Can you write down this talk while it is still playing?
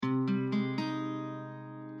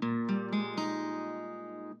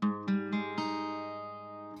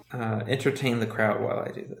Entertain the crowd while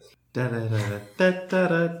I do this.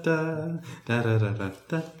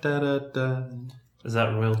 Is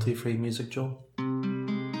that royalty-free music, Joel?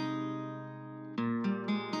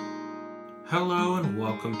 Hello and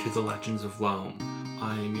welcome to the Legends of Loam.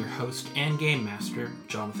 I am your host and game master,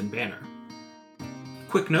 Jonathan Banner.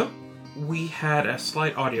 Quick note, we had a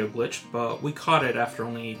slight audio glitch, but we caught it after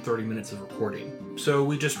only 30 minutes of recording, so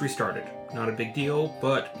we just restarted. Not a big deal,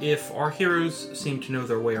 but if our heroes seem to know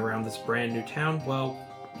their way around this brand new town, well,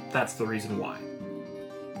 that's the reason why.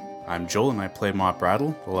 I'm Joel and I play Mott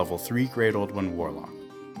Brattle, the level 3 Great Old One Warlock.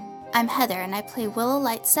 I'm Heather and I play Willow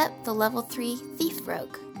Lightstep, the level 3 Thief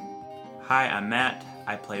Rogue. Hi, I'm Matt.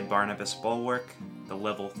 I play Barnabas Bulwark, the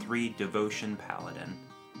level 3 Devotion Paladin.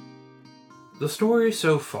 The story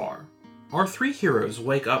so far. Our three heroes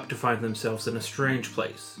wake up to find themselves in a strange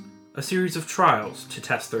place. A series of trials to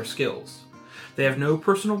test their skills. They have no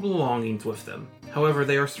personal belongings with them. However,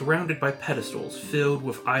 they are surrounded by pedestals filled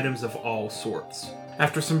with items of all sorts.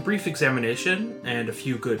 After some brief examination and a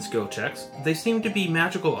few good skill checks, they seem to be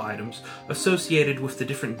magical items associated with the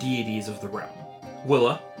different deities of the realm.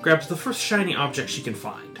 Willa grabs the first shiny object she can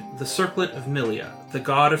find, the Circlet of Milia, the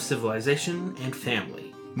god of civilization and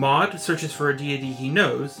family. Maud searches for a deity he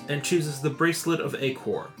knows and chooses the Bracelet of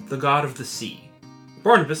Acor, the god of the sea.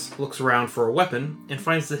 Barnabas looks around for a weapon and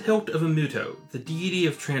finds the hilt of Amuto, the deity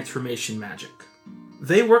of transformation magic.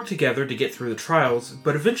 They work together to get through the trials,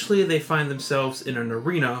 but eventually they find themselves in an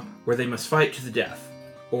arena where they must fight to the death.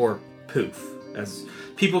 Or poof, as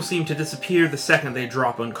people seem to disappear the second they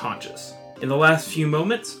drop unconscious. In the last few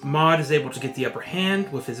moments, Maud is able to get the upper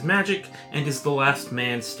hand with his magic and is the last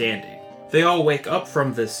man standing. They all wake up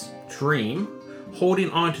from this dream, holding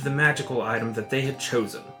on to the magical item that they had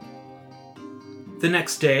chosen. The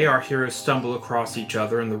next day, our heroes stumble across each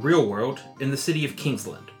other in the real world, in the city of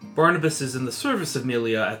Kingsland. Barnabas is in the service of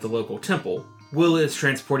Milia at the local temple. Willa is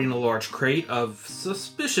transporting a large crate of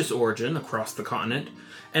suspicious origin across the continent,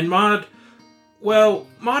 and Maud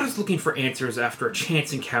is looking for answers after a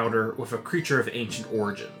chance encounter with a creature of ancient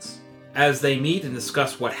origins. As they meet and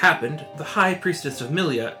discuss what happened, the High Priestess of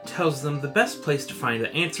Milia tells them the best place to find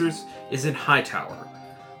the answers is in Hightower,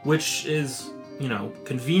 which is,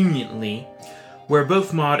 conveniently, where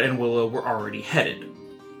both Maud and Willow were already headed.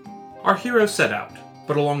 Our heroes set out,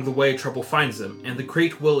 but along the way trouble finds them, and the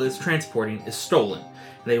crate Will is transporting is stolen.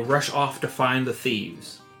 They rush off to find the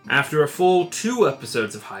thieves. After a full 2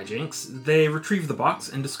 episodes of hijinks, they retrieve the box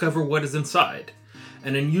and discover what is inside.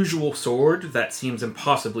 An unusual sword that seems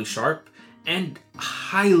impossibly sharp, and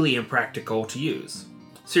highly impractical to use.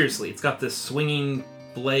 Seriously, it's got this swinging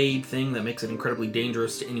blade thing that makes it incredibly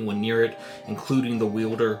dangerous to anyone near it, including the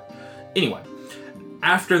wielder. Anyway,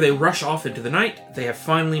 after they rush off into the night, they have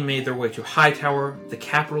finally made their way to Hightower, the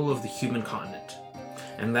capital of the human continent.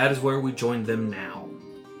 And that is where we join them now.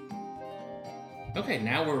 Okay,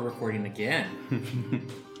 now we're recording again.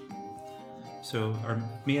 So are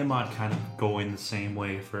me and Maud kind of going the same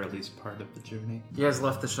way for at least part of the journey? You guys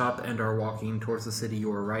left the shop and are walking towards the city.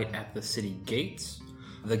 You are right at the city gates.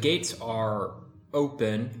 The gates are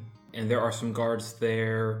open, and there are some guards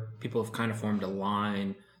there. People have kind of formed a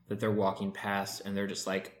line that they're walking past, and they're just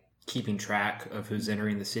keeping track of who's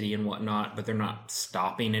entering the city and whatnot, but they're not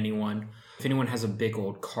stopping anyone. If anyone has a big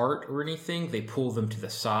old cart or anything, they pull them to the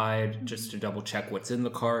side just to double check what's in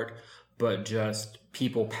the cart, but just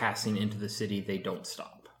people passing into the city, they don't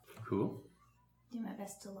stop. Cool. Do my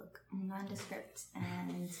best to look nondescript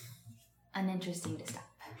and uninteresting to stop.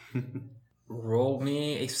 Roll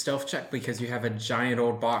me a stealth check because you have a giant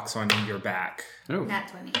old box on your back. Oh. Nat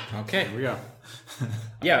 20. Okay. Here we go.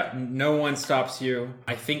 Yeah, no one stops you.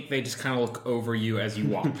 I think they just kind of look over you as you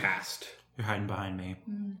walk past. You're hiding behind me.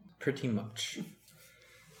 Pretty much.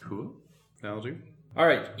 Cool. That'll do.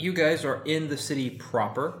 Alright, you guys are in the city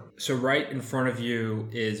proper. So right in front of you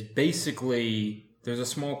is basically, there's a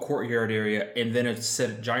small courtyard area and then a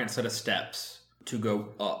giant set of steps to go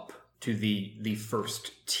up to the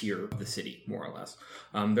first tier of the city, more or less.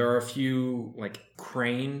 There are a few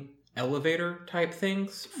crane elevator type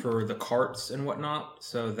things for the carts and whatnot,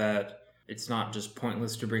 so that it's not just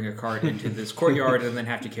pointless to bring a cart into this courtyard and then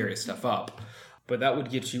have to carry stuff up. But that would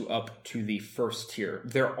get you up to the first tier.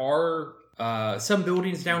 There are some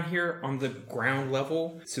buildings down here on the ground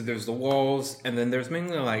level. So there's the walls, and then there's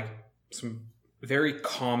mainly some very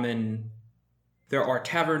common... There are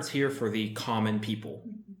taverns here for the common people,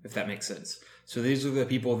 if that makes sense. So these are the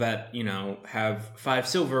people that, have 5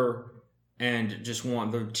 silver and just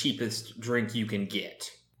want the cheapest drink you can get.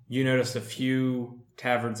 You notice a few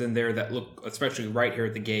taverns in there that look, especially right here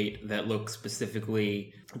at the gate, that look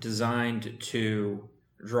specifically designed to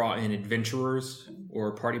draw in adventurers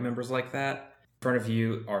or party members like that. In front of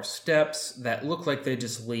you are steps that look like they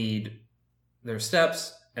just lead. There are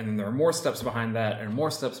steps, and then there are more steps behind that, and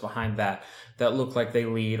more steps behind that look like they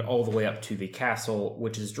lead all the way up to the castle,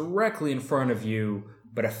 which is directly in front of you,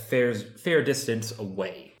 but a fair distance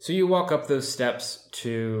away. So you walk up those steps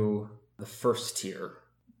to the first tier,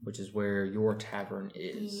 which is where your tavern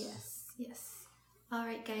is. Yes. All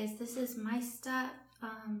right, guys, this is my stop.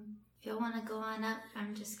 If you want to go on up,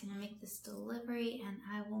 I'm just going to make this delivery, and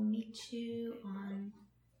I will meet you on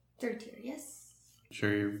 3rd tier, yes?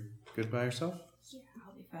 Sure you're good by yourself? Yeah,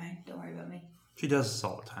 I'll be fine. Don't worry about me. She does this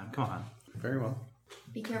all the time. Come on. Very well.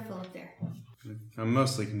 Be careful up there. I'm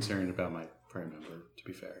mostly concerned about my party member, to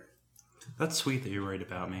be fair. That's sweet that you're worried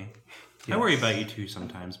about me. Yes. I worry about you too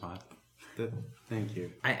sometimes, Mod. Thank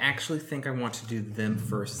you. I actually think I want to do them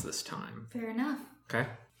first this time. Fair enough. Okay.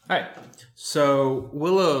 All right. So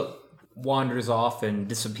Willa wanders off and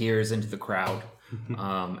disappears into the crowd,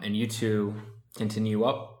 and you two continue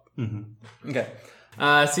up. Mm-hmm. Okay.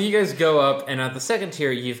 So you guys go up, and at the 2nd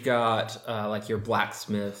tier, you've got like your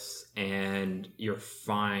blacksmiths and your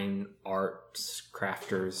fine arts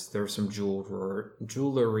crafters. There are some jewelers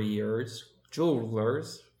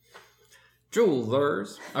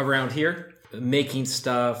around here making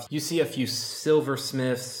stuff. You see a few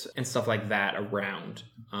silversmiths and stuff like that around.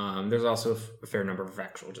 There's also a fair number of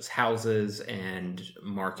actual just houses and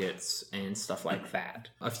markets and stuff like that.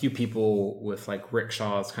 A few people with like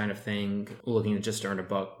rickshaws kind of thing, looking to just earn a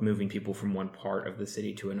buck, moving people from one part of the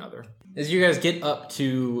city to another. As you guys get up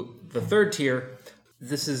to the 3rd tier,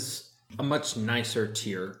 this is a much nicer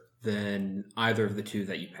tier than either of the two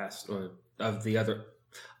that you passed, or of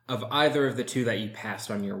either of the two that you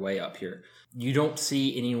passed on your way up here. You don't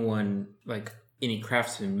see anyone, like any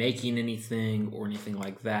craftsmen making anything or anything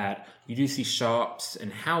like that. You do see shops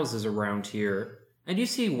and houses around here, and you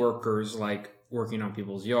see workers like working on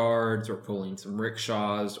people's yards or pulling some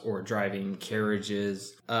rickshaws or driving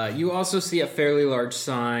carriages. You also see a fairly large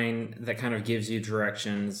sign that kind of gives you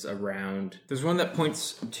directions around. There's one that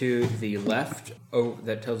points to the left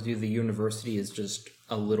that tells you the university is just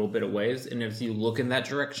a little bit away, and if you look in that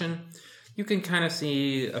direction, you can kind of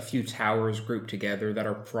see a few towers grouped together that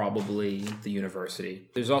are probably the university.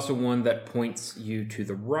 There's also one that points you to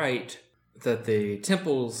the right, that the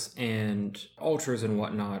temples and altars and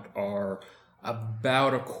whatnot are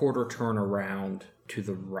about a quarter turn around to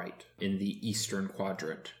the right in the eastern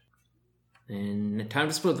quadrant. And time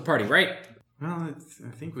to split the party, right? Well,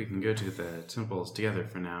 I think we can go to the temples together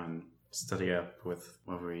for now and study up with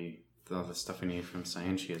all the stuff we need from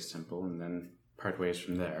Scientia's temple, and then part ways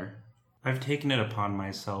from there. I've taken it upon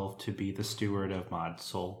myself to be the steward of Mod's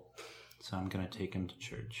soul, so I'm going to take him to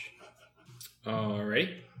church. All right.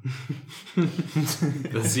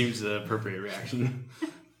 That seems the appropriate reaction.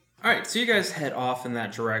 All right, so you guys head off in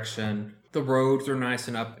that direction. The roads are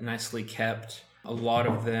nicely kept. A lot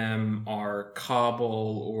of them are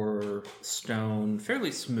cobble or stone,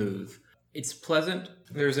 fairly smooth. It's pleasant.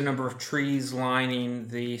 There's a number of trees lining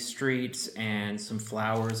the streets and some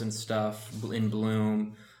flowers and stuff in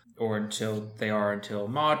bloom, or until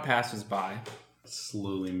Maud passes by.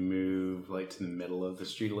 Slowly move to the middle of the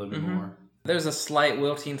street a little bit more. There's a slight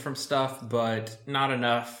wilting from stuff, but not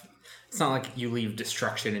enough. It's not like you leave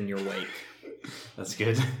destruction in your wake. That's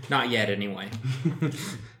good. Not yet, anyway.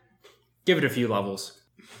 Give it a few levels.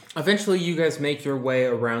 Eventually, you guys make your way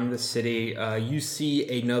around the city. You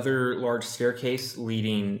see another large staircase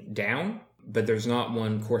leading down, but there's not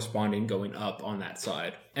one corresponding going up on that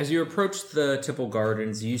side. As you approach the Temple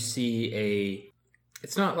Gardens, you see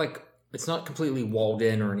it's not completely walled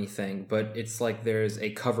in or anything, but it's like there's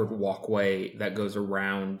a covered walkway that goes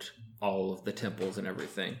around all of the temples and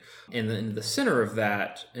everything. And in the center of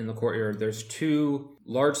that, in the courtyard, there's two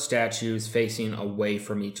large statues facing away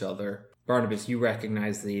from each other. Barnabas, you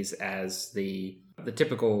recognize these as the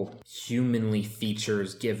typical humanly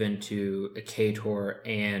features given to a Cator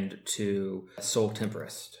and to Soul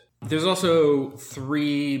Temperist. There's also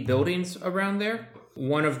 3 buildings around there.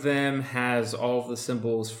 One of them has all of the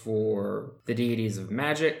symbols for the deities of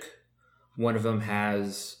magic. One of them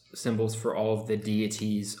has symbols for all of the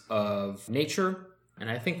deities of nature. And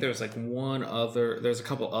I think there's there's a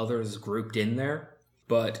couple others grouped in there.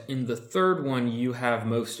 But in the third one, you have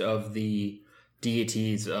most of the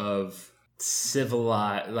deities of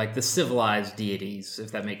the civilized deities,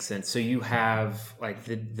 if that makes sense. So you have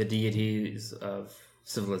the deities of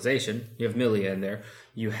civilization. You have Milia in there.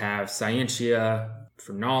 You have Scientia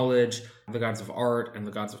for knowledge, the gods of art and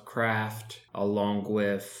the gods of craft, along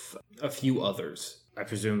with a few others. I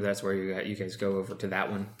presume that's where you guys go over to that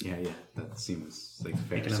one. Yeah. That seems like a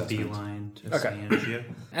fair Making a assessment. beeline to Okay. Sanjia.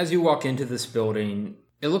 As you walk into this building,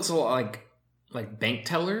 it looks a lot like bank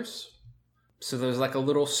tellers. So there's like a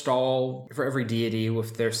little stall for every deity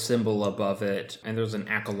with their symbol above it, and there's an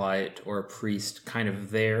acolyte or a priest kind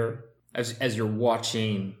of there. As you're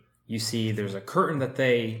watching, you see there's a curtain that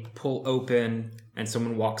they pull open, and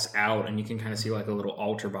someone walks out, and you can kind of see like a little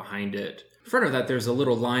altar behind it. In front of that, there's a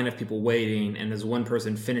little line of people waiting, and as one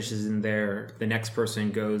person finishes in there, the next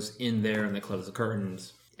person goes in there, and they close the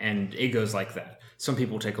curtains. And it goes like that. Some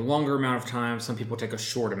people take a longer amount of time, some people take a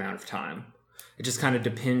short amount of time. It just kind of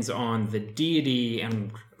depends on the deity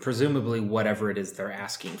and presumably whatever it is they're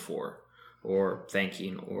asking for, or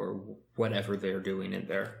thanking, or whatever they're doing in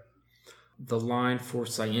there. The line for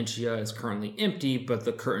Scientia is currently empty, but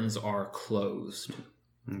the curtains are closed.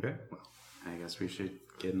 Okay, well, I guess we should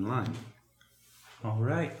get in line. All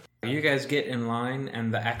right. You guys get in line,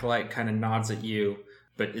 and the acolyte kind of nods at you,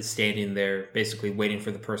 but is standing there, basically waiting for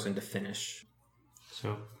the person to finish.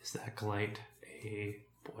 So, is the acolyte a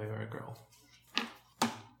boy or a girl?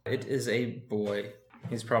 It is a boy.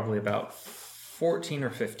 He's probably about 14 or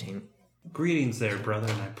 15. Greetings there,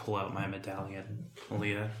 brother, and I pull out my medallion,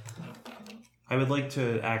 Aaliyah. I would like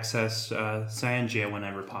to access Sanjia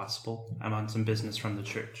whenever possible. I'm on some business from the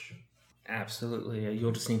church. Absolutely.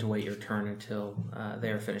 You'll just need to wait your turn until they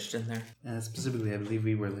are finished in there. Specifically, I believe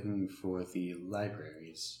we were looking for the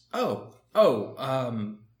libraries.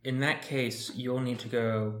 In that case, you'll need to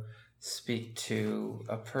go speak to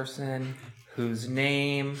a person whose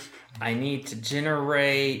name I need to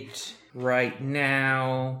generate right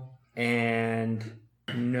now. And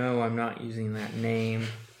no, I'm not using that name.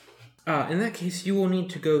 In that case, you will need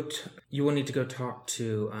to go talk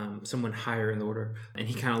to someone higher in the order. And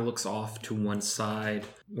he kind of looks off to one side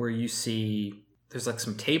where you see there's like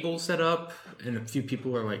some tables set up, and a few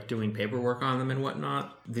people are like doing paperwork on them and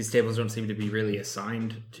whatnot. These tables don't seem to be really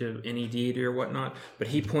assigned to any deity or whatnot. But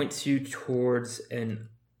he points you towards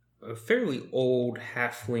a fairly old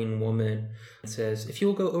halfling woman and says, if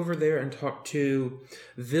you'll go over there and talk to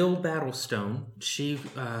Vil Battlestone, she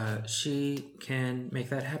can make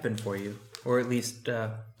that happen for you, or at least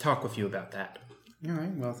talk with you about that. All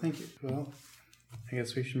right, well, thank you. Well, I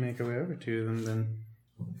guess we should make our way over to them then.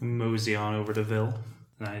 Mosey on over to Vil,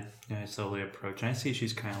 and I slowly approach, and I see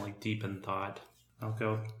she's kind of like deep in thought. I'll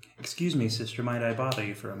go, excuse me, sister, might I bother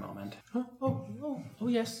you for a moment? Oh,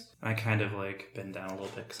 yes. I kind of like bend down a little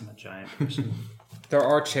bit because I'm a giant person. There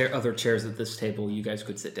are other chairs at this table you guys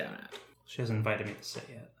could sit down at. She hasn't invited me to sit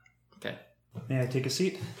yet. Okay. May I take a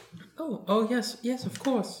seat? Oh, yes, of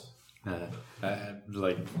course.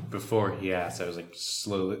 Before he asked, I was like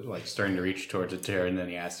slowly like starting to reach towards a chair, and then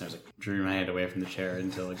he asked, and I was like drew my hand away from the chair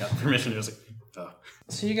until I got permission. It was like, oh.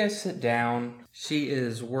 So you guys sit down. She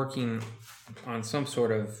is working on some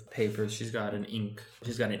sort of paper. She's got an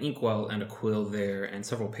inkwell and a quill there, and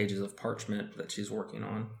several pages of parchment that she's working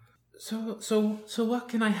on. So what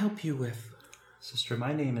can I help you with? Sister,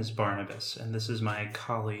 my name is Barnabas, and this is my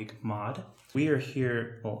colleague, Maud. We are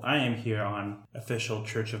here, I am here on official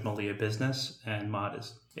Church of Malia business, and Maud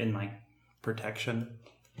is in my protection.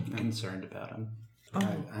 I'm concerned about him.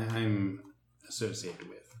 I'm associated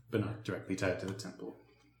with, but not directly tied to the temple.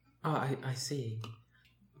 I see.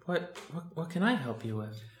 What can I help you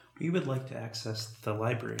with? We would like to access the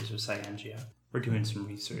libraries of Scientia. We're doing some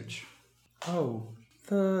research. Oh,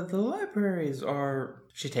 the libraries are...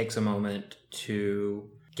 She takes a moment to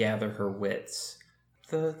gather her wits.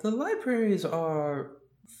 The libraries are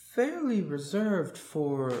fairly reserved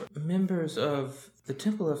for members of the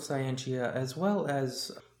Temple of Scientia, as well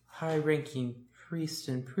as high-ranking priests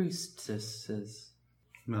and priestesses.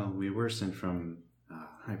 Well, we were sent from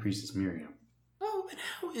High Priestess Miriam. Oh, and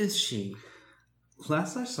how is she?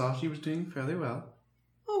 Last I saw, she was doing fairly well.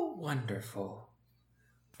 Oh, wonderful.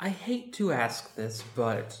 I hate to ask this,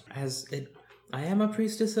 but I am a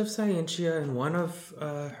priestess of Scientia, and one of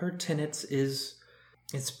her tenets is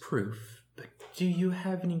proof. But do you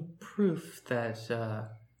have any proof that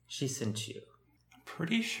she sent you?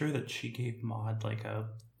 Pretty sure that she gave Maud like a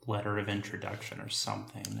letter of introduction or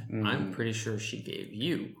something. I'm pretty sure she gave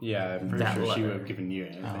you. Yeah, I'm pretty that sure she letter. would have given you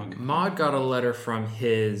anything. Maud got a letter from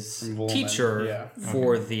his From Volman, teacher yeah.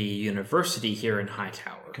 for the university here in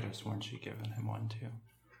Hightower. Could have sworn she'd given him one too.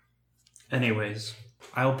 Anyways,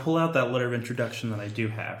 I'll pull out that letter of introduction that I do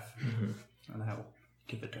have, and I'll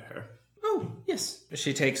give it to her. Oh, yes.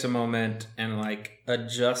 She takes a moment and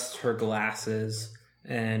adjusts her glasses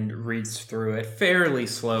and reads through it fairly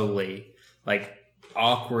slowly,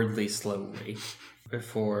 awkwardly slowly,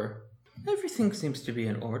 before everything seems to be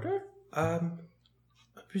in order.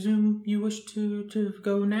 presume you wish to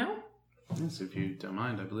go now? Yes, if you don't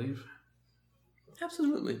mind, I believe.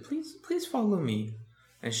 Absolutely. Please follow me.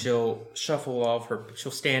 And she'll shuffle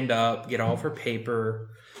she'll stand up, get all of her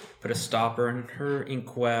paper, put a stopper in her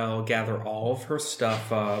inkwell, gather all of her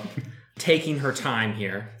stuff up, taking her time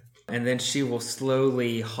here. And then she will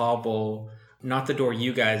slowly hobble, not the door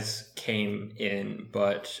you guys came in,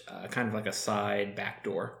 but kind of like a side back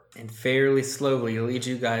door. And fairly slowly lead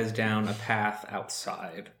you guys down a path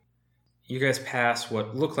outside. You guys pass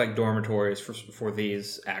what look like dormitories for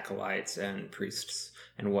these acolytes and priests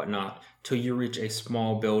and whatnot, till you reach a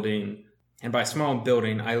small building. And by small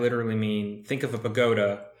building, I literally mean, think of a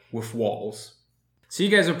pagoda with walls. So you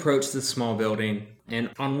guys approach this small building,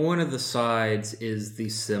 and on one of the sides is the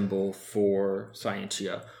symbol for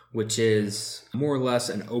Scientia, which is more or less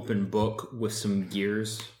an open book with some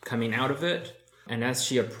gears coming out of it. And as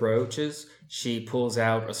she approaches, she pulls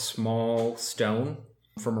out a small stone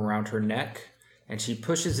from around her neck, and she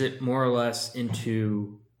pushes it more or less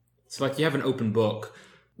into... So like you have an open book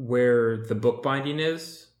where the book binding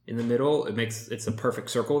is in the middle. It's a perfect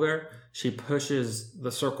circle there. She pushes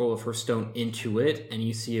the circle of her stone into it, and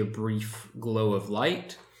you see a brief glow of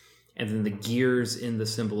light. And then the gears in the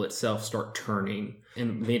symbol itself start turning.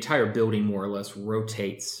 And the entire building more or less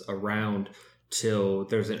rotates around till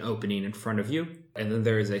there's an opening in front of you. And then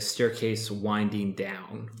there is a staircase winding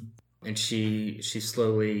down. And she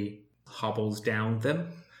slowly hobbles down them,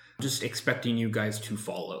 just expecting you guys to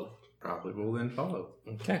follow. Probably will then follow.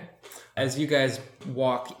 Okay. As you guys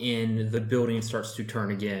walk in, the building starts to turn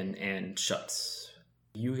again and shuts.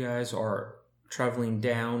 You guys are traveling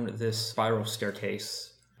down this spiral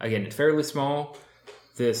staircase. Again, it's fairly small.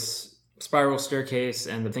 This spiral staircase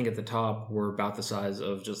and the thing at the top were about the size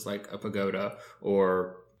of just like a pagoda,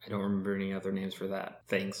 or I don't remember any other names for that.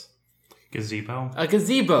 Things. Gazebo? A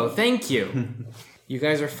gazebo, thank you. You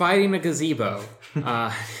guys are fighting a gazebo.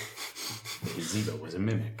 The gazebo was a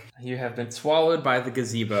mimic. You have been swallowed by the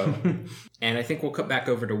gazebo. And I think we'll cut back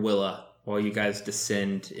over to Willa while you guys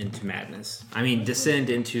descend into madness. I mean, descend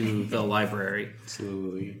into the library.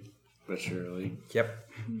 Slowly but surely. Yep.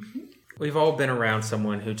 We've all been around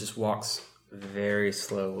someone who just walks very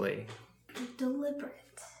slowly. Deliberate.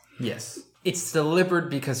 Yes. It's deliberate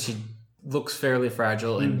because she looks fairly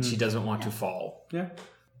fragile and she doesn't want to fall. Yeah.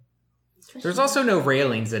 There's also no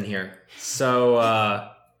railings in here. So,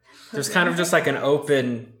 there's kind of just like an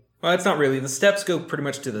open... Well, it's not really. The steps go pretty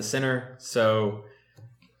much to the center, so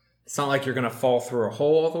it's not like you're going to fall through a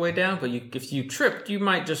hole all the way down, but if you tripped, you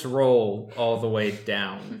might just roll all the way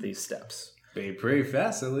down these steps. Be pretty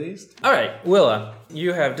fast, at least. All right, Willa,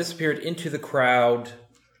 you have disappeared into the crowd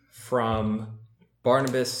from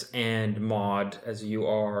Barnabas and Maud as you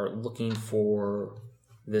are looking for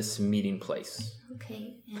this meeting place.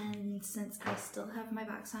 Okay, and since I still have my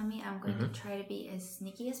box on me, I'm going to try to be as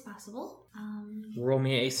sneaky as possible. Roll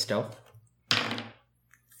me a stealth.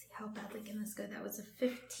 See how badly can this go? That was a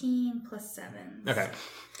 15 plus 7. Okay.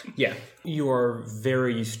 Yeah. You are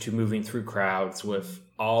very used to moving through crowds with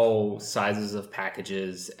all sizes of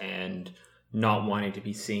packages and not wanting to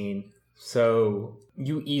be seen. So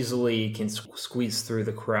you easily can squeeze through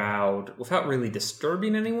the crowd without really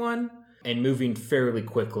disturbing anyone and moving fairly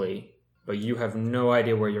quickly. But you have no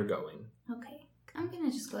idea where you're going. Okay. I'm going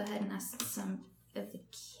to just go ahead and ask some of the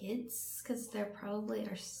kids, because there probably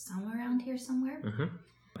are some around here somewhere.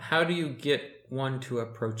 How do you get one to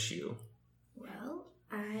approach you? Well,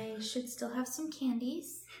 I should still have some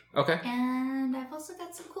candies. Okay. And I've also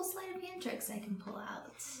got some cool sleight of hand tricks I can pull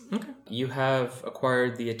out. Okay. You have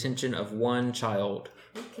acquired the attention of one child.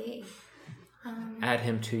 Okay. Add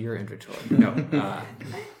him to your inventory. No.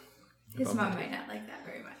 His mom might not like that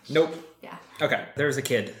very much. Nope. Yeah. Okay. There's a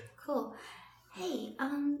kid. Cool. Hey,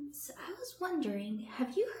 so I was wondering,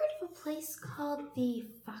 have you heard of a place called the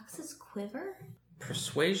Fox's Quiver?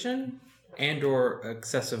 Persuasion and or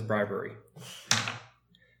excessive bribery.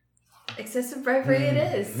 Excessive bribery it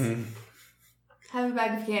is. Have a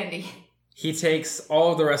bag of candy. He takes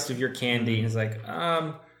all the rest of your candy and is like,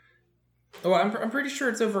 oh, I'm pretty sure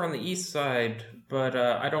it's over on the east side, but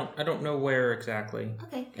I don't know where exactly.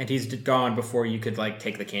 Okay. And he's gone before you could like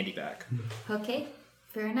take the candy back. Okay.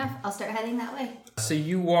 Fair enough. I'll start heading that way. So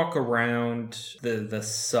you walk around the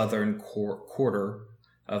southern quarter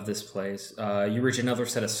of this place. You reach another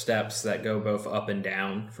set of steps that go both up and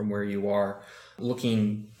down from where you are.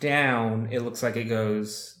 Looking down, it looks like it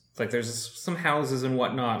goes... like there's some houses and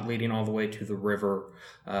whatnot leading all the way to the river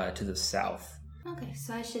to the south. Okay,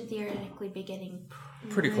 so I should theoretically be getting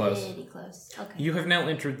Pretty close. Okay. You have now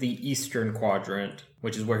entered the eastern quadrant,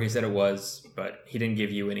 which is where he said it was, but he didn't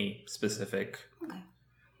give you any specific... Okay.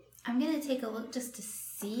 I'm going to take a look just to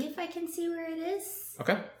see if I can see where it is.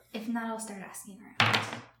 Okay. If not, I'll start asking around.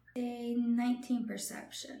 A 19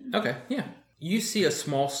 perception. Okay, yeah. You see a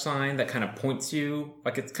small sign that kind of points you,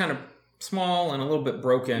 like it's kind of small and a little bit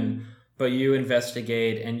broken, but you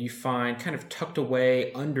investigate and you find kind of tucked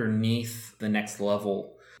away underneath the next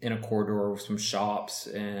level in a corridor with some shops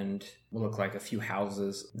and what look like a few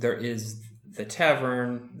houses. There is the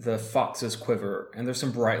tavern, the Fox's Quiver, and there's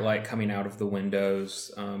some bright light coming out of the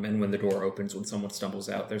windows. And when the door opens, when someone stumbles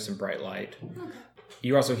out, there's some bright light. Okay.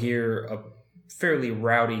 You also hear a fairly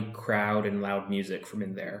rowdy crowd and loud music from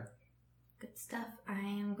in there. Good stuff. I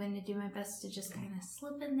am going to do my best to just kind of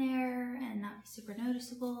slip in there and not be super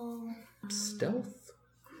noticeable. Stealth?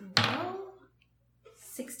 Cool.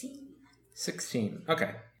 16. 16.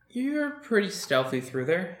 Okay. You're pretty stealthy through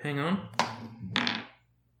there. Hang on.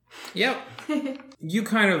 Yep. You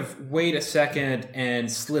kind of wait a second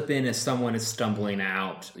and slip in as someone is stumbling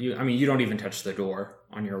out. You don't even touch the door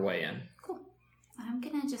on your way in. Cool. I'm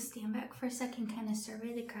going to just stand back for a second, kind of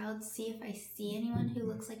survey the crowd, see if I see anyone who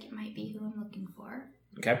looks like it might be who I'm looking for.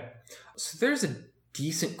 Okay. So there's a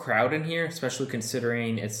decent crowd in here, especially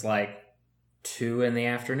considering it's like 2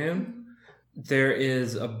 p.m. There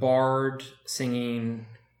is a bard singing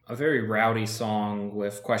a very rowdy song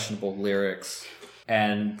with questionable lyrics,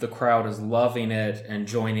 and the crowd is loving it and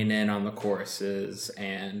joining in on the choruses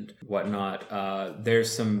and whatnot.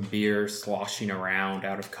 There's some beer sloshing around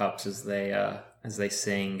out of cups as they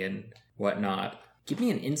sing and whatnot. Give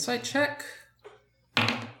me an insight check.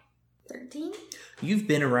 13? You've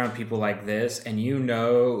been around people like this, and you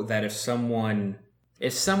know that if someone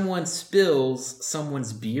spills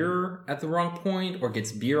someone's beer at the wrong point or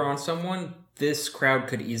gets beer on someone, this crowd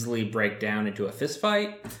could easily break down into a fist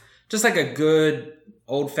fight. Just like a good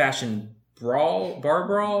old-fashioned bar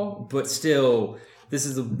brawl, but still, this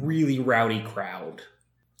is a really rowdy crowd.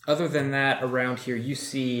 Other than that, around here, you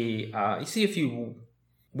see a few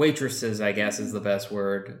waitresses, I guess is the best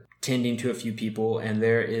word, tending to a few people, and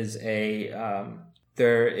there is a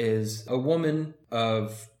woman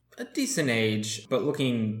of a decent age, but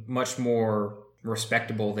looking much more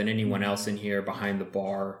respectable than anyone else in here behind the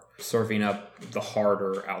bar, serving up the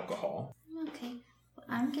harder alcohol. Okay. Well,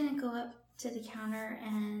 I'm going to go up to the counter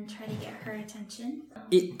and try to get her attention.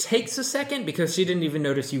 It takes a second because she didn't even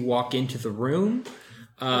notice you walk into the room,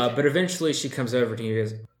 but eventually she comes over to you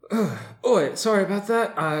and goes, "Oi, sorry about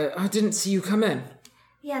that. I didn't see you come in."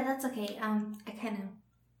 Yeah, that's okay. I kind of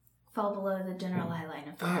fall below the general eye line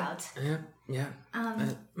of the crowd. Yeah.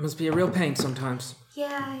 It must be a real pain sometimes.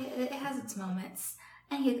 Yeah, it has its moments.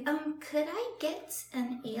 Anyway, could I get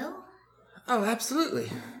an ale? Oh, absolutely.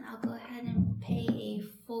 And I'll go ahead and pay a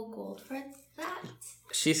full gold for that.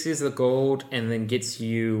 She sees the gold and then gets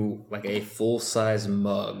you like a full-size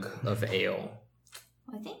mug of ale.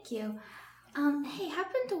 Well, thank you. Hey,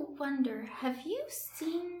 happen to wonder, have you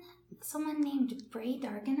seen someone named Bray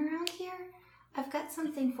Dargan around here? I've got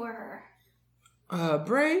something for her.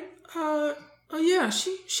 Bray? Yeah,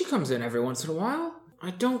 she comes in every once in a while. I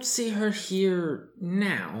don't see her here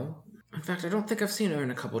now. In fact, I don't think I've seen her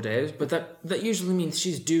in a couple days, but that usually means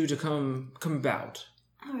she's due to come about.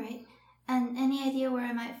 All right. And any idea where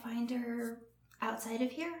I might find her outside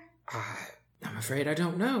of here? I'm afraid I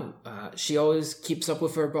don't know. She always keeps up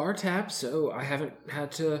with her bar tab, so I haven't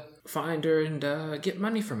had to find her and get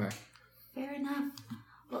money from her. Fair enough.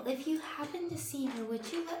 Well, if you happen to see her,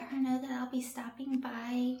 would you let her know that I'll be stopping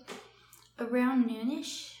by around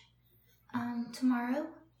noonish tomorrow?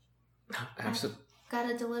 Absolutely. Got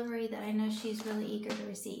a delivery that I know she's really eager to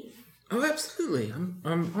receive. Oh, absolutely.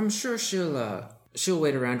 I'm sure she'll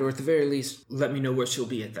wait around, or at the very least, let me know where she'll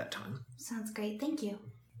be at that time. Sounds great. Thank you.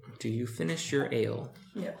 Do you finish your ale?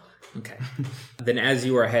 Yeah. Okay. Then as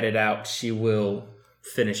you are headed out, she will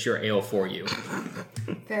finish your ale for you.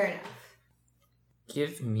 Fair enough.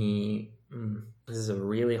 Give me... this is a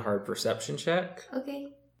really hard perception check.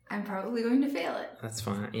 Okay. I'm probably going to fail it. That's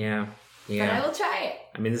fine. Yeah. But I will try it.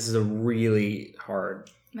 I mean, this is a really hard...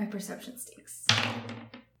 My perception stinks.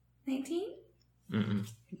 19?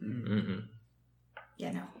 Mm-mm.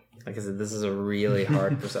 Yeah, no. Like I said, this is a really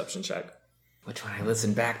hard perception check. Which when I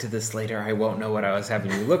listen back to this later, I won't know what I was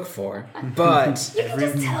having you look for. But... You can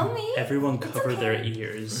just tell me. Everyone cover their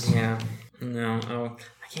ears. Yeah. No. Oh,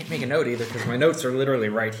 I can't make a note either because my notes are literally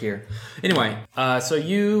right here. Anyway, so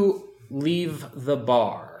you leave the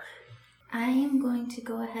bar. I am going to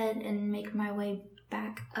go ahead and make my way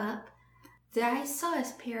back up. I saw a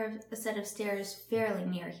set of stairs fairly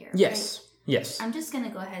near here. Yes. Right? Yes. I'm just going to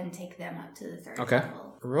go ahead and take them up to the third Okay.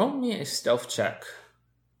 level. Roll me a stealth check.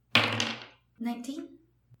 19?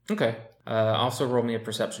 Okay. Also roll me a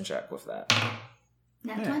perception check with that.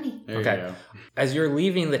 Nat 20. There Okay. you go. As you're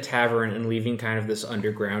leaving the tavern and leaving kind of this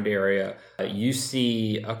underground area, you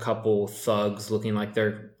see a couple thugs looking like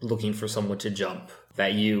they're looking for someone to jump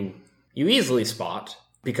that you easily spot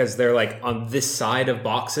because they're like on this side of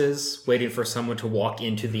boxes waiting for someone to walk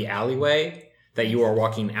into the alleyway that you are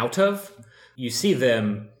walking out of. You see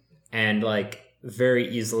them and like very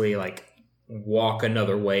easily like walk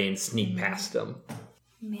another way and sneak past them.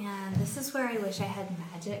 Man, this is where I wish I had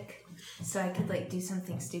magic. So I could like do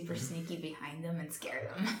something super sneaky behind them and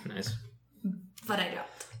scare them. Nice. But I don't.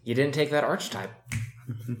 You didn't take that archetype.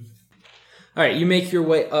 All right, you make your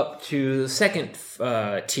way up to the second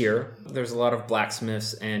tier. There's a lot of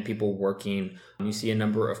blacksmiths and people working. You see a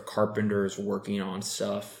number of carpenters working on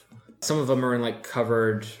stuff. Some of them are in like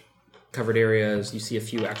covered areas. You see a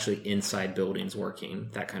few actually inside buildings working,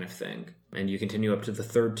 that kind of thing. And you continue up to the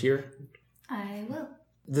third tier. I will.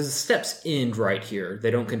 The steps end right here.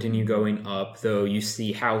 They don't continue going up, though you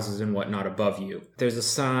see houses and whatnot above you. There's a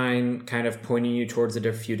sign kind of pointing you towards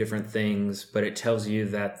a few different things, but it tells you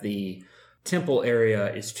that the temple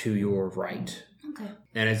area is to your right. Okay.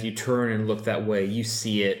 And as you turn and look that way, you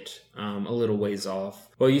see it a little ways off.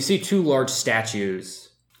 Well, you see two large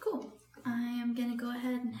statues. Cool. I am going to go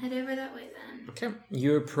ahead and head over that way then. Okay.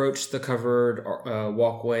 You approach the covered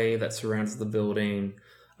walkway that surrounds the building.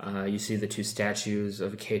 You see the two statues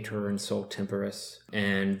of Cator and Sol Temporis,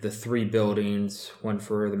 and the three buildings, one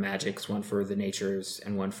for the magics, one for the natures,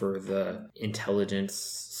 and one for the intelligence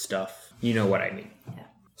stuff. You know what I mean. Yeah.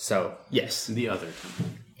 So, yes. The other temple.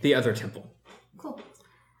 The other temple. Cool.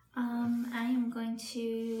 I am going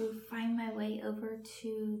to find my way over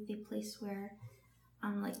to the place where,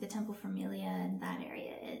 like the Temple Familia and that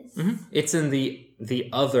area is. Mm-hmm. It's in the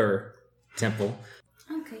other temple.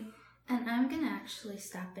 Okay. And I'm going to actually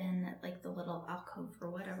stop in at like the little alcove or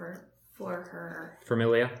whatever for her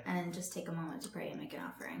Familia? and just take a moment to pray and make an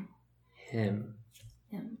offering. Him.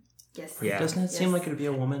 Yes. Yeah. Doesn't it seem like it'd be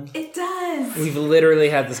a woman? It does! We've literally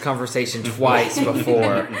had this conversation twice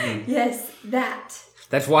before. Yes, that.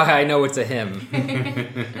 That's why I know it's a him.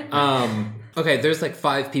 Okay, there's like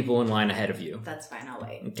 5 people in line ahead of you. That's fine, I'll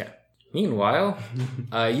wait. Okay. Meanwhile,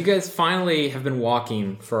 you guys finally have been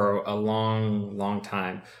walking for a long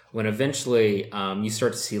time when eventually you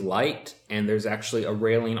start to see light, and there's actually a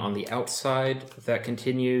railing on the outside that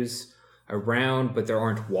continues around, but there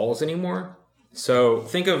aren't walls anymore. So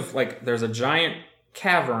think of like there's a giant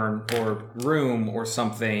cavern or room or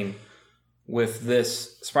something with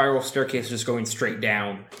this spiral staircase just going straight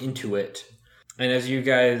down into it. And as you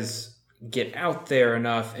guys get out there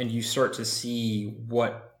enough and you start to see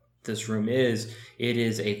what this room is, it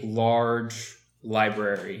is a large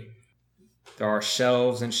library. There are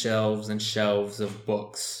shelves and shelves and shelves of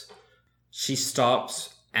books. She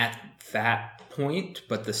stops at that point,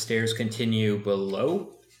 but the stairs continue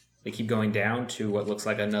below. They keep going down to what looks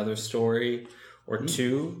like another story or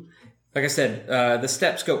two. Like I said, the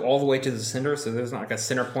steps go all the way to the center, so there's not like a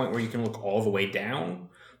center point where you can look all the way down,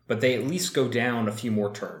 but they at least go down a few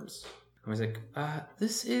more turns. I was like,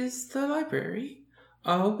 this is the library.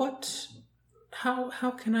 How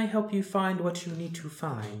can I help you find what you need to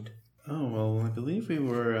find? Oh, well, I believe we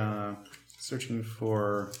were searching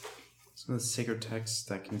for some of the sacred texts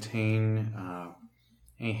that contain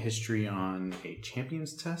a history on a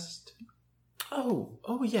champion's test. Oh,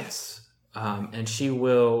 yes. And she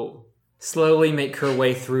will slowly make her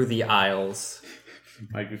way through the aisles.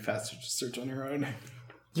 Might be faster to search on your own.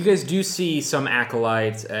 You guys do see some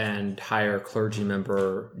acolytes and higher clergy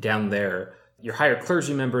member down there. Your higher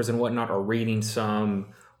clergy members and whatnot are reading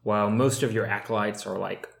some, while most of your acolytes are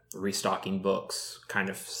like restocking books kind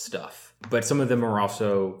of stuff. But some of them are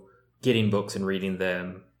also getting books and reading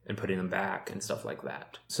them and putting them back and stuff like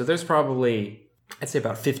that. So there's probably, I'd say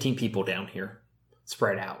about 15 people down here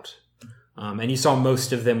spread out. And you saw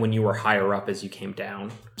most of them when you were higher up as you came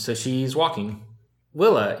down. So she's walking.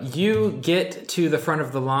 Willa, you get to the front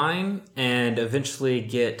of the line and eventually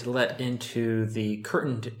get let into the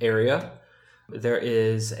curtained area. There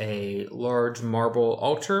is a large marble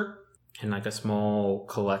altar and like a small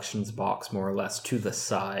collections box, more or less, to the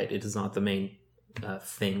side. It is not the main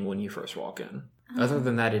thing when you first walk in. Other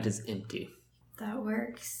than that, it is empty. That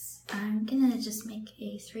works. I'm gonna just make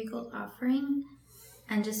a 3 gold offering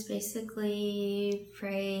and just basically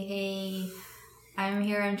pray, hey, I'm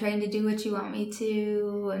here, I'm trying to do what you want me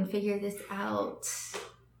to and figure this out.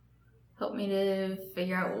 Help me to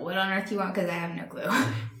figure out what on earth you want, because I have no clue.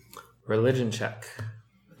 Religion check.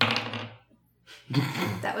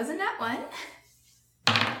 That was a nat 1.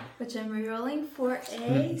 Which I'm rerolling for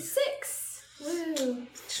a 6. Woo!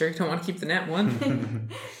 Sure you don't want to keep the nat 1?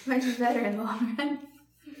 Might be better in the long run.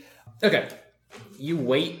 Okay. you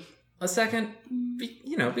wait a second,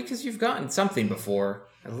 because you've gotten something before,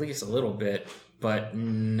 at least a little bit, but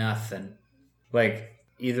nothing. Like,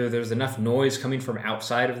 either there's enough noise coming from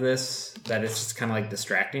outside of this that it's just kind of like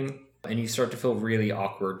distracting, and you start to feel really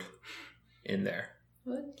awkward in there.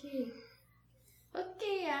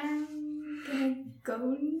 Okay, I'm gonna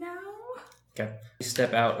go now. Okay. You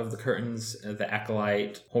step out of the curtains, the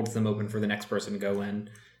acolyte holds them open for the next person to go in.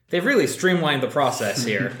 They've really streamlined the process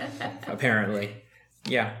here, apparently.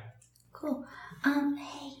 Yeah. Cool.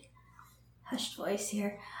 Hey, hushed voice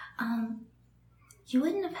here. You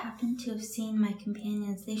wouldn't have happened to have seen my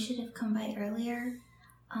companions. They should have come by earlier.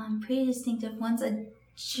 Pretty distinctive. One's a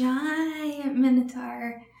giant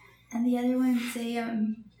minotaur, and the other one's a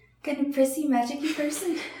kind of prissy, magic-y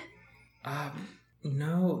person.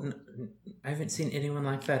 No, I haven't seen anyone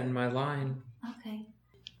like that in my line. Okay.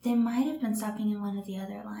 They might have been stopping in one of the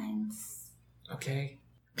other lines. Okay.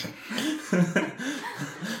 Alright,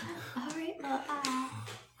 well,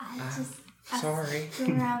 I sorry.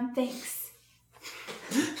 Go around, thanks.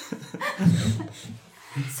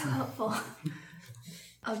 So helpful.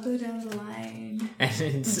 I'll go down the line.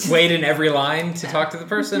 And wait in every line to talk to the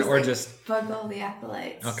person, or just bug all the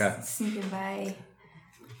acolytes. Okay. Sneaking by.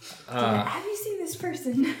 Have you seen this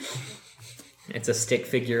person? It's a stick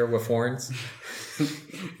figure with horns.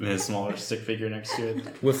 And a smaller stick figure next to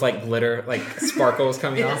it. With like glitter, like sparkles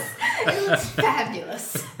coming off. It looks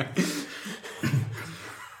fabulous.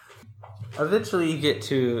 Eventually you get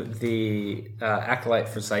to the acolyte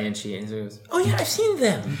for Scientia, and he goes, "Oh yeah, I've seen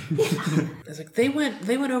them." It's like they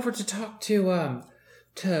went over to talk to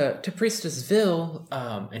Priestess Vil,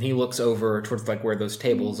 and he looks over towards like where those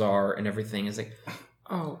tables are and everything. It's like,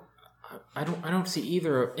 "Oh, I don't see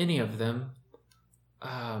any of them.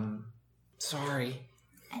 Sorry."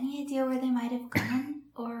 Any idea where they might have gone,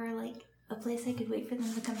 or like a place I could wait for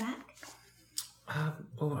them to come back?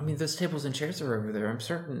 Well, I mean, those tables and chairs are over there. I'm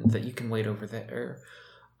certain that you can wait over there.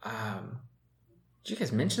 Did you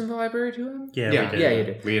guys mention the library to him? Yeah, we did. Yeah, you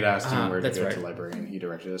did. We had asked him where to go right. to the library, and he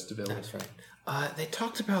directed us to Bill. That's right. They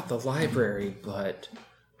talked about the library, but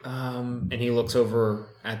and he looks over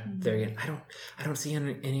at there again. I don't see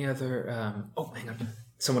any other. Oh, hang on.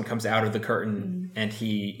 Someone comes out of the curtain, and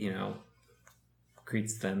he,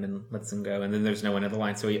 greets them and lets them go, and then there's no one in the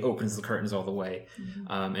line, so he opens the curtains all the way,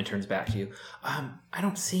 and turns back to you. I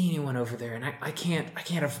don't see anyone over there, and I can't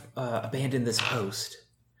abandon this post.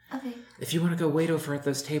 Okay. If you want to go wait over at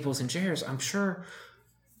those tables and chairs, I'm sure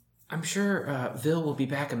Vil will be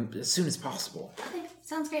back as soon as possible. Okay,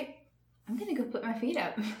 sounds great. I'm gonna go put my feet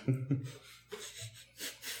up.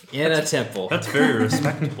 In a temple. That's very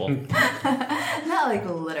respectable. Not like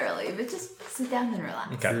literally, but just sit down and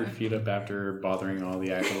relax. Okay. Your feet up after bothering all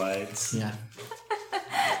the acolytes. Yeah.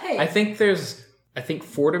 Hey. I think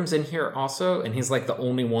Fordham's in here also, and he's like the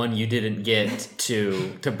only one you didn't get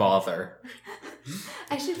to bother.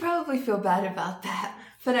 I should probably feel bad about that,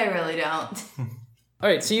 but I really don't. All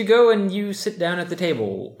right, so you go and you sit down at the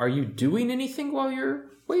table. Are you doing anything while you're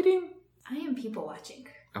waiting? I am people watching.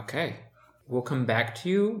 Okay. We'll come back to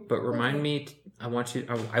you, but remind me, I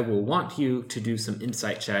will want you to do some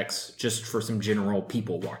insight checks just for some general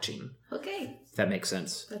people watching. Okay, If that makes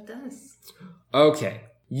sense. that does. Okay.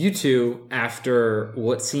 You two, after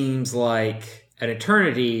what seems like an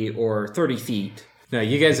eternity or 30 feet, now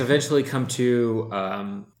you guys eventually come to,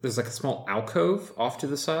 there's like a small alcove off to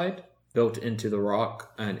the side, built into the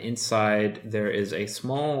rock, and inside there is a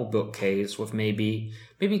small bookcase with maybe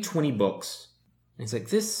 20 books. And it's like,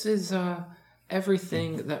 this is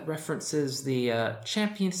everything that references the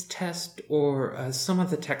Champions Test, or some of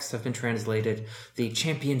the texts have been translated, the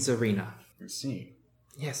Champions Arena. I see.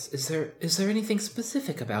 Yes, is there anything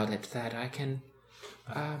specific about it that I can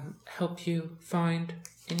help you find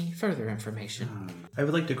any further information? I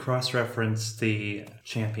would like to cross-reference the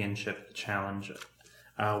championship challenge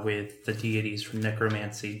with the deities from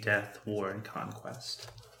necromancy, death, war, and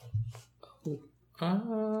conquest.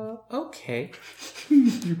 Okay.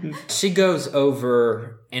 She goes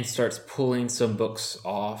over and starts pulling some books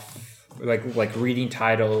off, like reading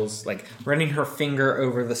titles, like running her finger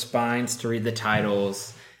over the spines to read the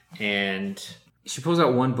titles, and she pulls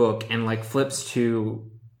out one book and like flips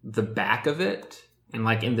to the back of it, and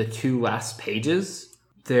like in the two last pages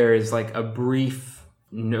there is like a brief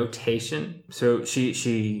notation. So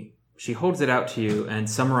she holds it out to you and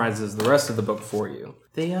summarizes the rest of the book for you.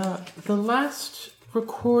 The last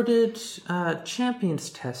recorded Champions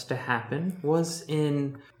Test to happen was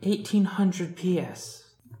in 1800 PS,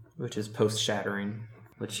 which is post-shattering,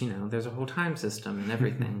 which, there's a whole time system and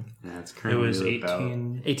everything. Yeah, it's It currently was about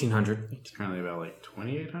 1800. It's currently about like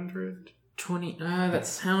 2800. 20. That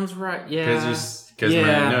sounds right. Yeah. Because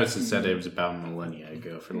my notes said it was about millennia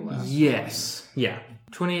ago for the last. Yes. Yeah.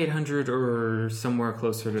 2,800 or somewhere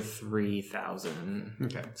closer to 3,000.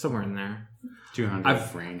 Okay. Somewhere in there.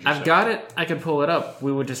 200 range. I've got it. I can pull it up.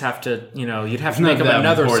 We would just have to, you'd have to Not make up that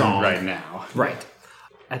another important song right now. Right.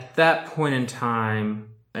 At that point in time,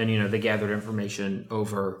 and they gathered information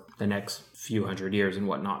over the next few hundred years and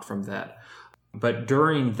whatnot from that. But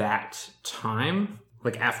during that time,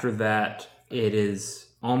 like after that, it is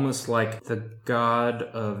almost like the god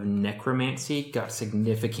of necromancy got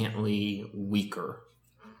significantly weaker.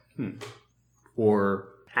 Or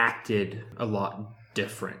acted a lot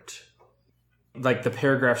different. Like the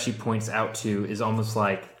paragraph she points out to is almost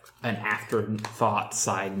like an afterthought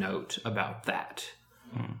side note about that.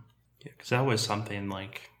 Yeah, because that was something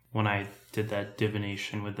like when I did that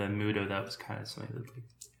divination with the Mudo, that was kind of something that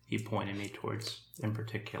he pointed me towards in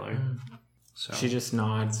particular. So She just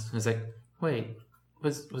nods. I was like, wait,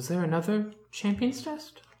 was there another champion's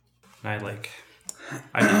test? And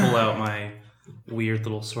I pull out my weird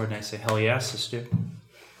little sword and I say, hell yeah, sister.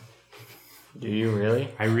 Do you really?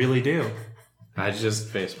 I really do. I just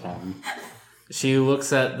facepalm. She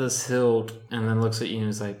looks at this hilt and then looks at you and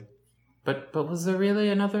is like, but was there really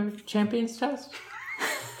another champion's test?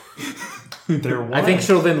 There was. I think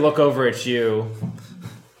she'll then look over at you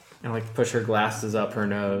and push her glasses up her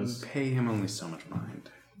nose. Pay him only so much mind.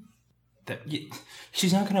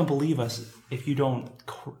 She's not going to believe us if you don't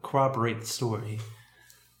corroborate the story.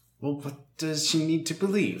 Well, what does she need to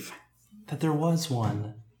believe? That there was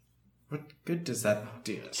one. What good does that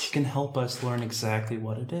do us? She can help us learn exactly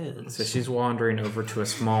what it is. So she's wandering over to a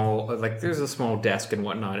small, there's a small desk and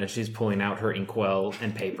whatnot, and she's pulling out her inkwell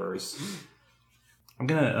and papers. I'm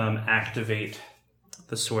going to activate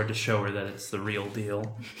the sword to show her that it's the real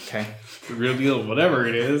deal. Okay. The real deal, whatever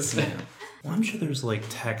it is. Well, I'm sure there's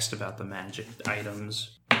text about the magic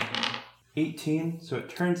items. 18, so it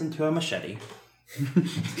turns into a machete.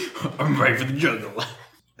 I'm ready for the jungle.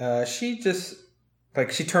 She just,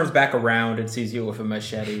 she turns back around and sees you with a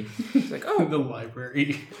machete. She's like, oh. The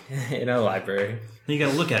library. In a library. You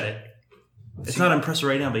gotta look at it. It's not impressive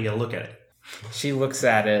right now, but you gotta look at it. She looks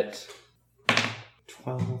at it.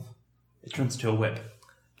 12. It turns into a whip.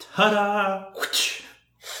 Ta-da!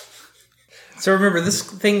 So remember, this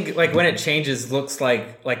thing, when it changes, looks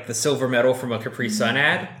like the silver metal from a Capri Sun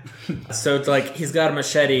ad. So it's he's got a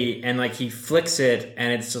machete, and he flicks it,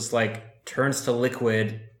 and it's just turns to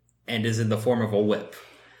liquid and is in the form of a whip.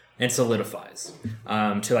 And solidifies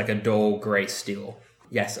to a dull gray steel.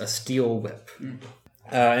 Yes, a steel whip.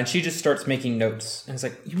 And she just starts making notes. And it's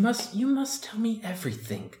like, you must tell me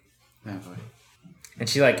everything. Oh, boy. And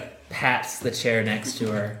she pats the chair next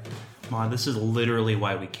to her. Mom, this is literally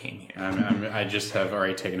why we came here. I just have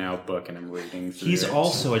already taken out a book and I'm reading through He's it.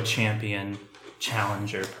 also a champion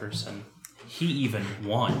challenger person. He even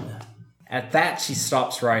won. At that, she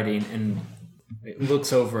stops writing and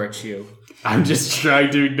looks over at you. I'm just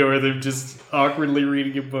trying to ignore them, just awkwardly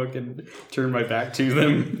reading a book and turn my back to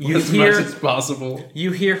them as much as possible.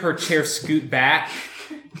 You hear her chair scoot back.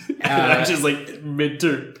 And I'm just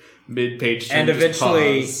mid-page turn, and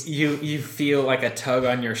eventually pause. you feel a tug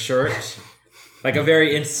on your shirt. A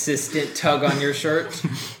very insistent tug on your shirt.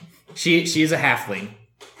 She's a halfling,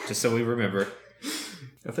 just so we remember.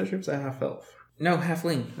 I thought she was a half-elf. No,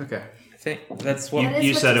 halfling. Okay. I think that's what... That is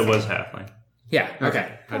You what said you it was said. halfling. Yeah,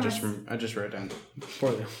 okay. I just wrote it down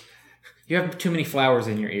poorly. You have too many flowers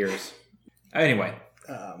in your ears. Anyway.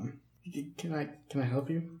 Can I help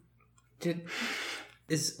you?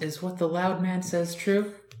 Is what the loud man says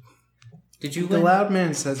true? Did you The win? loud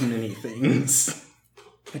man says many things.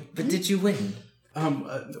 But did you win?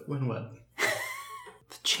 When what?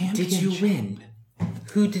 The championship. Did you win?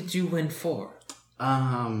 Who did you win for?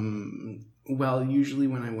 Well, usually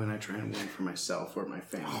when I win, I try and win for myself or my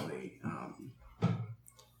family.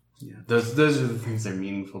 Yeah, those are the things that are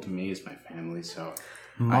meaningful to me is my family. So,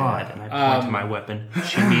 Maud, and I point to my weapon.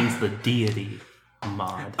 She means the deity,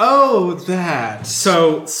 Maud. oh, that.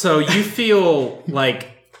 So you feel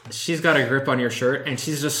she's got a grip on your shirt and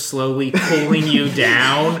she's just slowly pulling you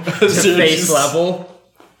down to face level.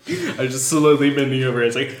 I'm just slowly bending over.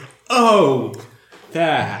 It's oh,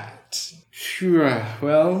 that. Sure.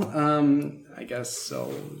 Well, I guess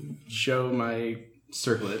I'll show my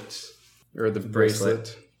circlet or the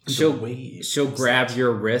bracelet. She'll grab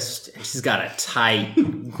your wrist and she's got a tight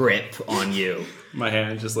grip on you. My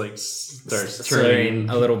hand just starts Turning turning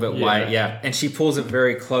a little bit white, yeah. And she pulls it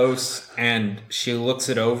very close and she looks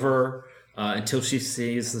it over until she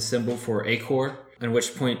sees the symbol for Acor, at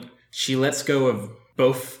which point she lets go of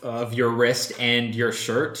both of your wrist and your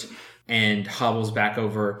shirt, and hobbles back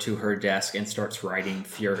over to her desk and starts writing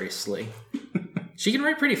furiously. She can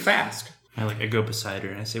write pretty fast. I go beside her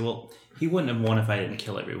and I say, well, he wouldn't have won if I didn't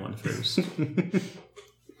kill everyone first.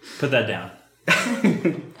 Put that down.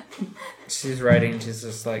 She's writing. She's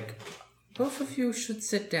just like, both of you should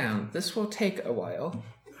sit down. This will take a while.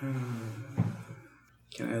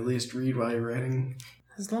 Can I at least read while you're writing?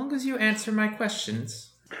 As long as you answer my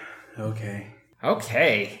questions. Okay.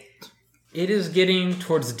 Okay. It is getting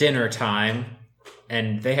towards dinner time,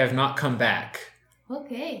 and they have not come back.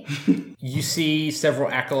 Okay. You see several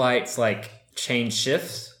acolytes, change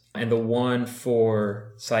shifts, and the one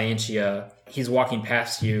for Scientia, he's walking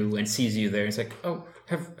past you and sees you there. He's like, oh,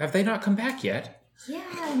 have they not come back yet?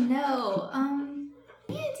 Yeah, no.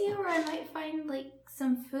 Any idea where I might find,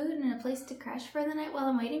 some food and a place to crash for the night while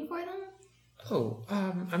I'm waiting for them? Oh,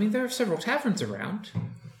 there are several taverns around.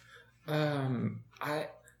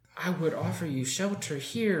 I would offer you shelter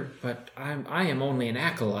here, but I am only an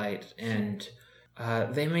acolyte, and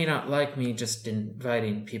they may not like me just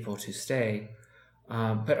inviting people to stay.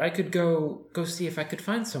 But I could go see if I could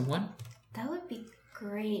find someone. That would be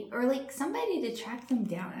great. Or somebody to track them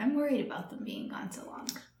down. I'm worried about them being gone so long.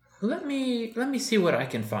 Let me see what I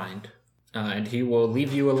can find. And he will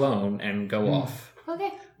leave you alone and go off.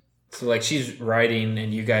 Okay. So she's writing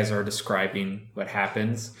and you guys are describing what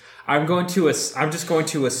happens. I'm just going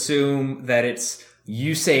to assume that it's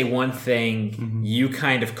you say one thing, you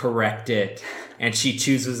kind of correct it, and she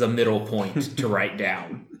chooses a middle point to write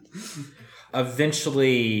down.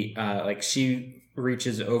 Eventually, she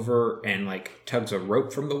reaches over and tugs a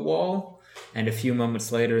rope from the wall, and a few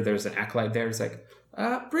moments later, there's an acolyte there. He's like,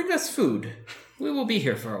 "Bring us food. We will be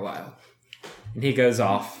here for a while." And he goes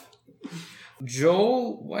off.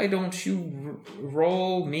 Joel, why don't you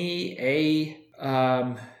roll me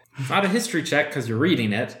not a history check because you're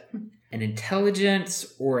reading it, an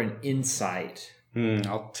intelligence or an insight?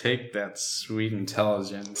 I'll take that sweet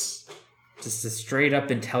intelligence. Just a straight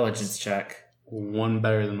up intelligence check. One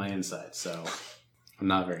better than my insight, so I'm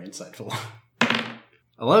not very insightful.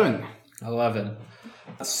 11.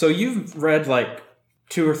 So you've read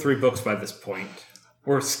 2 or 3 books by this point,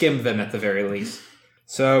 or skimmed them at the very least.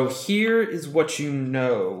 So here is what you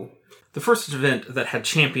know. The first event that had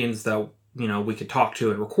champions that we could talk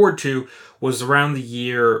to and record to was around the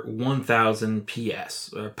year 1000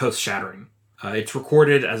 PS, post-Shattering. It's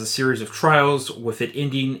recorded as a series of trials, with it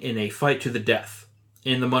ending in a fight to the death.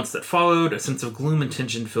 In the months that followed, a sense of gloom and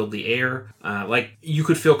tension filled the air. You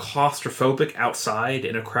could feel claustrophobic outside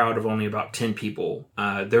in a crowd of only about 10 people.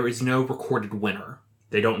 There is no recorded winner.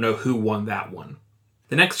 They don't know who won that one.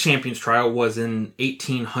 The next Champions Trial was in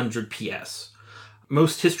 1800 PS.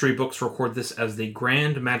 Most history books record this as the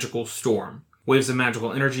Grand Magical Storm. Waves of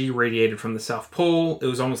magical energy radiated from the South Pole. It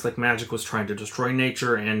was almost like magic was trying to destroy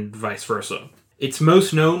nature and vice versa. It's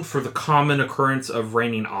most known for the common occurrence of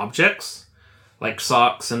raining objects, like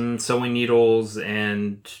socks and sewing needles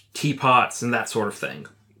and teapots and that sort of thing.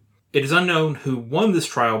 It is unknown who won this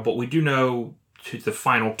trial, but we do know the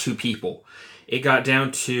final 2 people. It got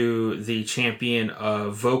down to the champion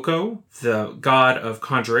of Voko, the god of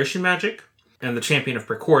conjuration magic, and the champion of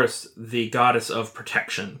Precoris, the goddess of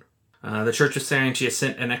protection. The Church of Scientia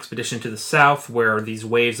sent an expedition to the south where these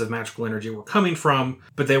waves of magical energy were coming from,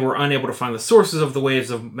 but they were unable to find the sources of the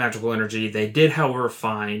waves of magical energy. They did, however,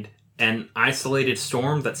 find an isolated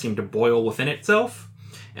storm that seemed to boil within itself,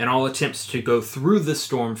 and all attempts to go through the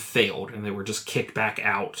storm failed, and they were just kicked back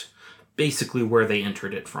out, basically where they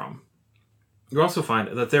entered it from. You also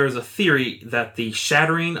find that there is a theory that the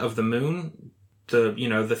shattering of the moon,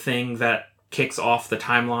 the thing that kicks off the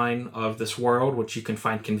timeline of this world, which you can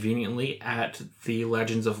find conveniently at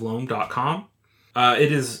thelegendsofloam.com.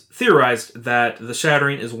 It is theorized that the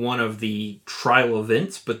shattering is one of the trial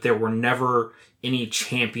events, but there were never any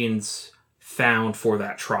champions found for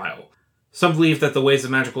that trial. Some believe that the waves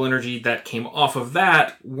of magical energy that came off of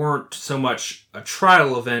that weren't so much a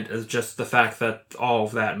trial event as just the fact that all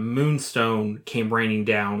of that moonstone came raining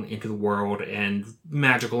down into the world and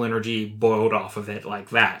magical energy boiled off of it like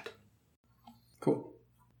that. Cool.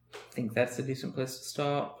 I think that's a decent place to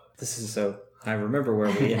stop. This is so I remember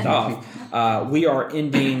where we end off. We are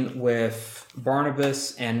ending with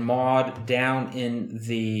Barnabas and Maud down in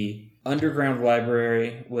the underground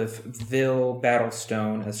library with Vil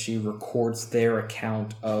Battlestone as she records their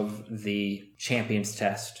account of the Champions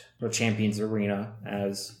Test, or Champions Arena,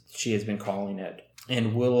 as she has been calling it.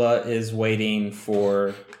 And Willa is waiting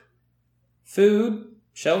for food,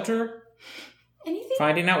 shelter, Anything?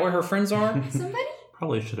 finding out where her friends are. Somebody?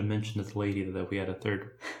 Probably should have mentioned to the lady that we had a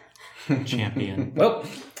third champion. Well,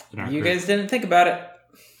 in our you group. guys didn't think about it.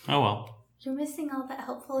 Oh well. You're missing all that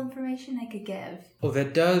helpful information I could give. Oh,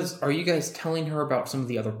 that does. Are you guys telling her about some of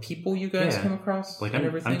the other people you guys came across? Like, and I'm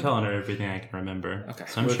everything? telling her everything I can remember. Okay.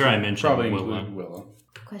 So I'm sure I mentioned probably Willow. include Willow.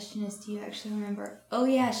 The question is, do you actually remember? Oh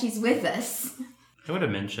yeah, she's with us. I would have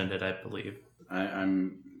mentioned it, I believe.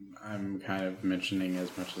 I'm kind of mentioning as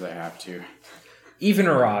much as I have to. Even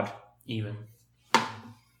or odd? Even.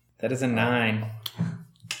 That is a 9.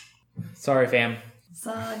 Sorry, fam. It's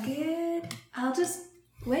all good. I'll just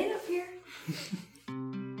wait up here.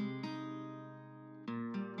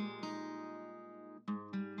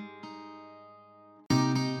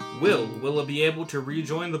 Will Willa be able to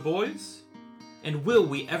rejoin the boys? And will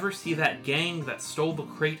we ever see that gang that stole the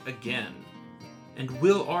crate again? And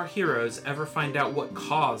will our heroes ever find out what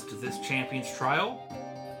caused this champion's trial?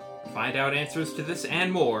 Find out answers to this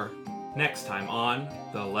and more next time on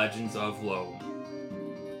The Legends of Loam.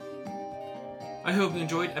 I hope you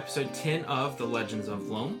enjoyed episode 10 of The Legends of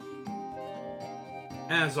Loam.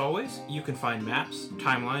 As always, you can find maps,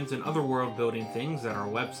 timelines, and other world-building things at our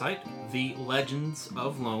website,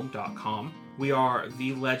 thelegendsofloam.com. We are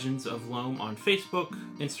The Legends of Loam on Facebook,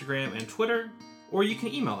 Instagram, and Twitter, or you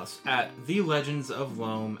can email us at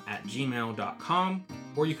thelegendsofloam@gmail.com,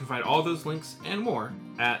 or you can find all those links and more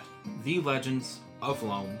at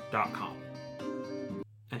thelegendsofloam.com.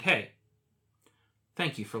 And hey,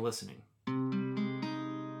 thank you for listening.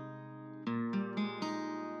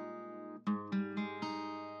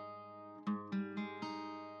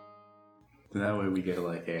 That way we get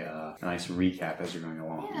like a nice recap as you're going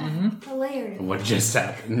along. Yeah, a layered. What just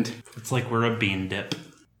happened. It's like we're a bean dip.